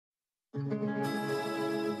Hey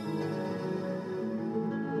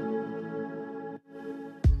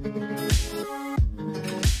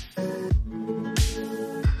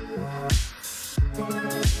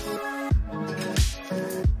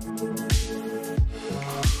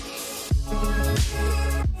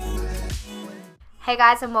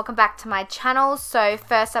guys, and welcome back to my channel. So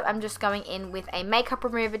first up, I'm just going in with a makeup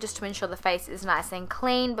remover just to ensure the face is nice and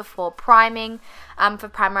clean before priming. For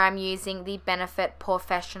primer, I'm using the Benefit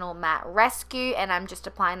Porefessional Matte Rescue, and I'm just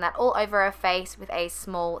applying that all over her face with a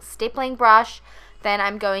small stippling brush. Then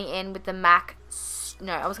I'm going in with the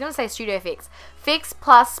Studio Fix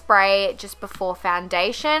Plus spray just before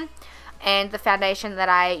foundation. And the foundation that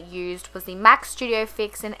I used was the MAC Studio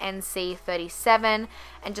Fix in NC37,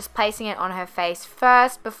 and just placing it on her face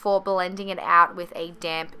first before blending it out with a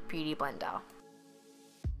damp beauty blender.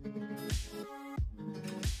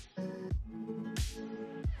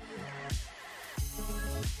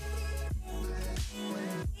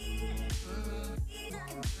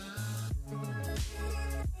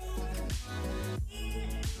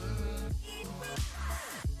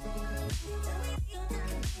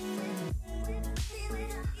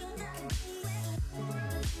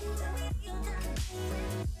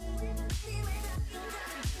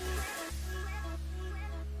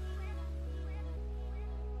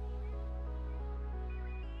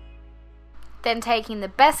 Then taking the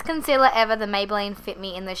best concealer ever, the Maybelline Fit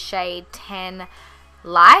Me in the shade 10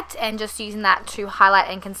 Light, and just using that to highlight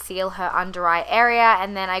and conceal her under eye area.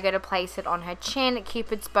 And then I go to place it on her chin,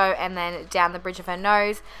 Cupid's bow, and then down the bridge of her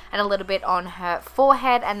nose, and a little bit on her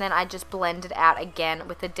forehead. And then I just blend it out again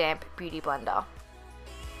with the damp beauty blender.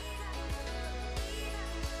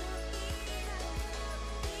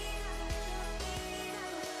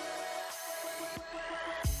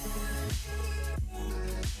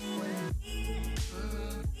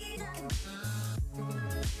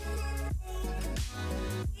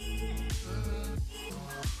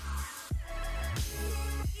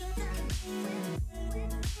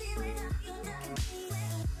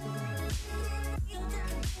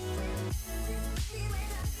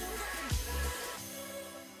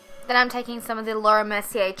 Then I'm taking some of the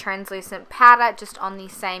Mercier translucent powder just on the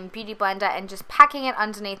same beauty blender and just packing it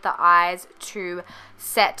underneath the eyes to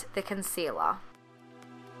set the concealer.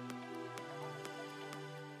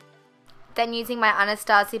 Then using my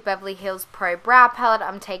Anastasia Beverly Hills Pro Brow Palette,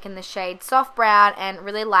 I'm taking the shade Soft Brown and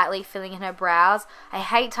really lightly filling in her brows. I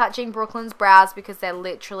hate touching Brooklyn's brows because they're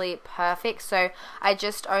literally perfect, so I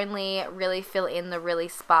just only really fill in the really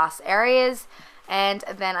sparse areas. And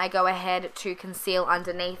then I go ahead to conceal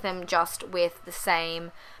underneath them just with the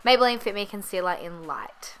same Maybelline Fit Me Concealer in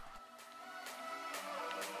Light.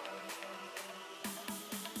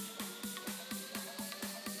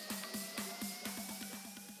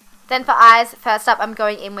 Then for eyes, first up I'm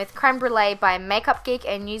going in with Creme Brulee by Makeup Geek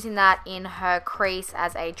and using that in her crease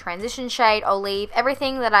as a transition shade. I'll leave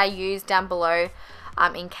everything that I use down below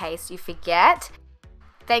in case you forget.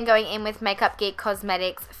 Then going in with Makeup Geek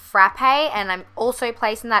Cosmetics Frappe, and I'm also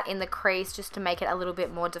placing that in the crease just to make it a little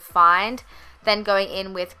bit more defined. Then going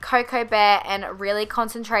in with Cocoa Bear and really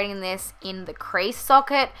concentrating this in the crease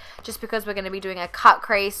socket just because we're going to be doing a cut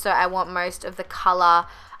crease, so I want most of the color,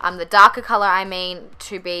 the darker color I mean,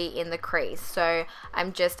 to be in the crease. So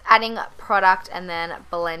I'm just adding product and then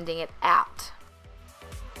blending it out.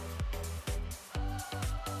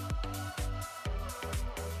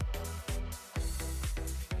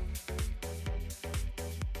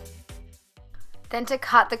 Then to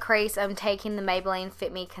cut the crease, I'm taking the Maybelline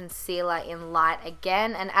Fit Me Concealer in Light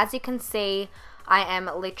again. And as you can see, I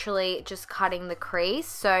am literally just cutting the crease.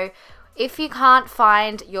 So if you can't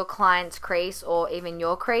find your client's crease or even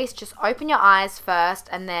your crease, just open your eyes first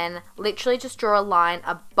and then literally just draw a line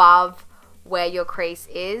above where your crease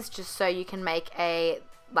is, just so you can make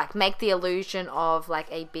the illusion of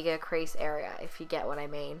like a bigger crease area, if you get what I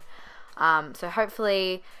mean. So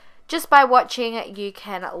hopefully just by watching you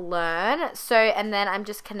can learn. So, and then I'm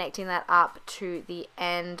just connecting that up to the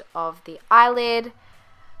end of the eyelid.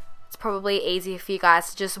 It's probably easier for you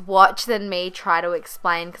guys to just watch than me try to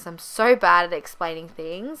explain because I'm so bad at explaining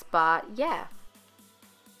things, but yeah.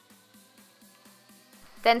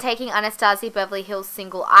 Then taking Anastasia Beverly Hills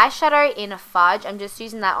Single Eyeshadow in Fudge, I'm just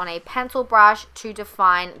using that on a pencil brush to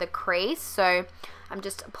define the crease. So I'm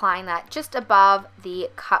just applying that just above the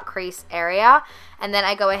cut crease area. And then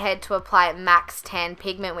I go ahead to apply MAC Tan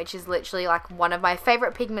Pigment, which is literally like one of my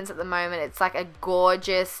favorite pigments at the moment. It's like a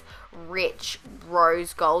gorgeous, rich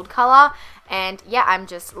rose gold color. And yeah, I'm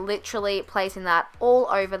just literally placing that all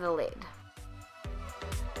over the lid.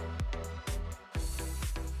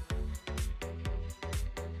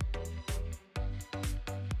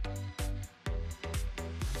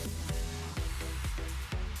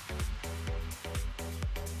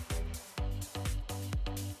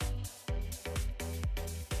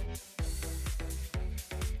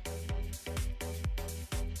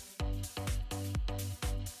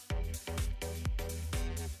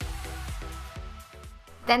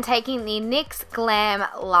 Then taking the NYX Glam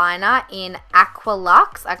Liner in Aqua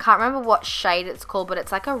Luxe. I can't remember what shade it's called, but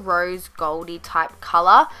it's like a rose goldy type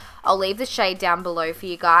color. I'll leave the shade down below for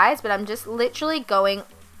you guys, but I'm just literally going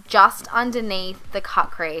just underneath the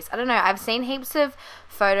cut crease. I don't know, I've seen heaps of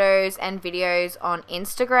photos and videos on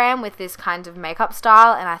Instagram with this kind of makeup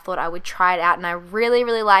style, and I thought I would try it out, and I really,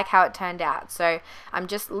 really like how it turned out. So I'm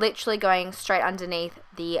just literally going straight underneath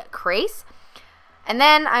the crease. And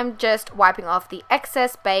then I'm just wiping off the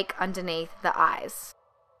excess bake underneath the eyes.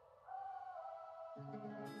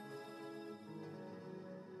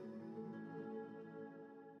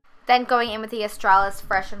 Then going in with the Australis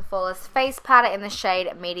Fresh and Flawless Face Powder in the shade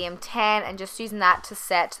Medium Tan, and just using that to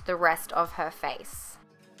set the rest of her face.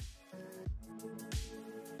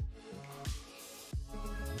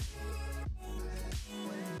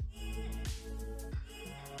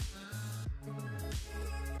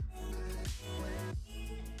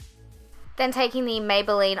 Then taking the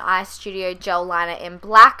Maybelline Eye Studio Gel Liner in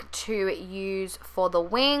black to use for the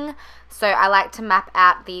wing. So I like to map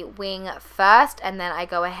out the wing first, and then I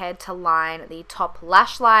go ahead to line the top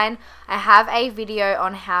lash line. I have a video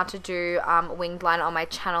on how to do winged liner on my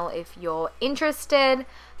channel if you're interested.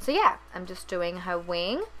 So yeah, I'm just doing her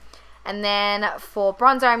wing. And then for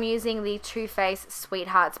bronzer, I'm using the Too Faced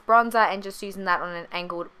Sweethearts bronzer and just using that on an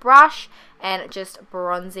angled brush and just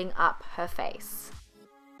bronzing up her face.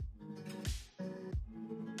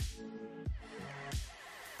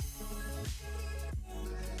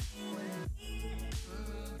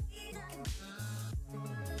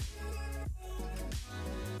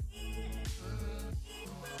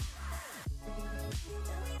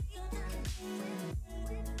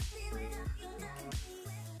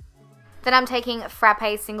 Then I'm taking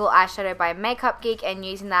Frappe Single Eyeshadow by Makeup Geek and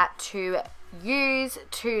using that to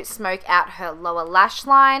smoke out her lower lash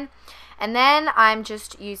line. And then I'm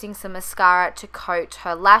just using some mascara to coat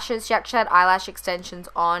her lashes. She actually had eyelash extensions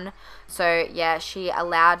on, so yeah, she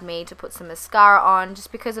allowed me to put some mascara on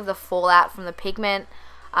just because of the fallout from the pigment.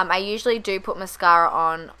 I usually do put mascara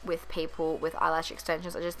on with people with eyelash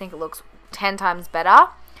extensions. I just think it looks 10 times better.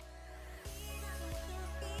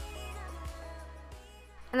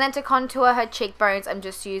 And then to contour her cheekbones, I'm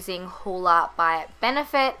just using Hoola by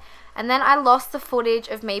Benefit. And then I lost the footage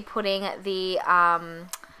of me putting the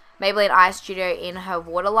Maybelline Eye Studio in her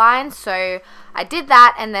waterline. So I did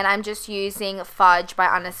that, and then I'm just using Fudge by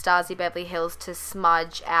Anastasia Beverly Hills to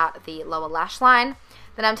smudge out the lower lash line.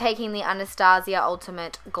 Then I'm taking the Anastasia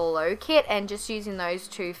Ultimate Glow Kit and just using those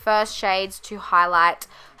two first shades to highlight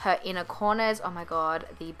her inner corners. Oh my god,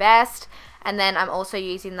 the best. And then I'm also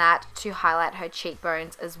using that to highlight her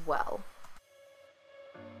cheekbones as well.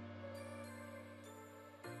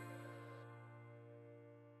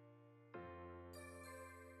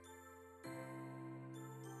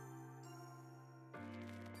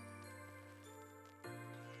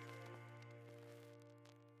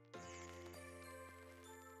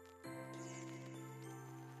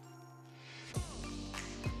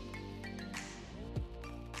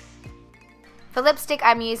 For lipstick,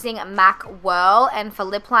 I'm using MAC Whirl, and for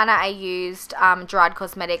lip liner, I used Dried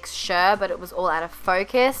Cosmetics Sure, but it was all out of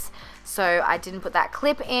focus, so I didn't put that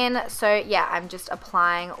clip in. So yeah, I'm just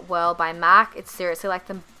applying Whirl by MAC. It's seriously like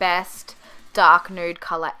the best dark nude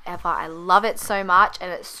color ever. I love it so much,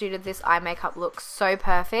 and it suited this eye makeup look so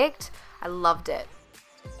perfect. I loved it.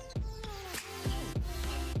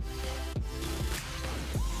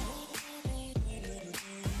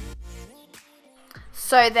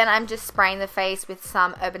 So then I'm just spraying the face with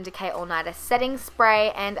some Urban Decay All Nighter setting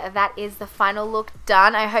spray, and that is the final look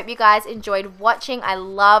done. I hope you guys enjoyed watching. I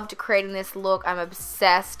loved creating this look. I'm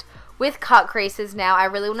obsessed with cut creases now. I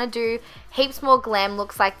really want to do heaps more glam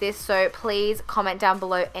looks like this, so please comment down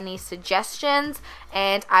below any suggestions,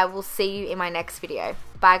 and I will see you in my next video.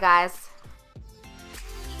 Bye guys.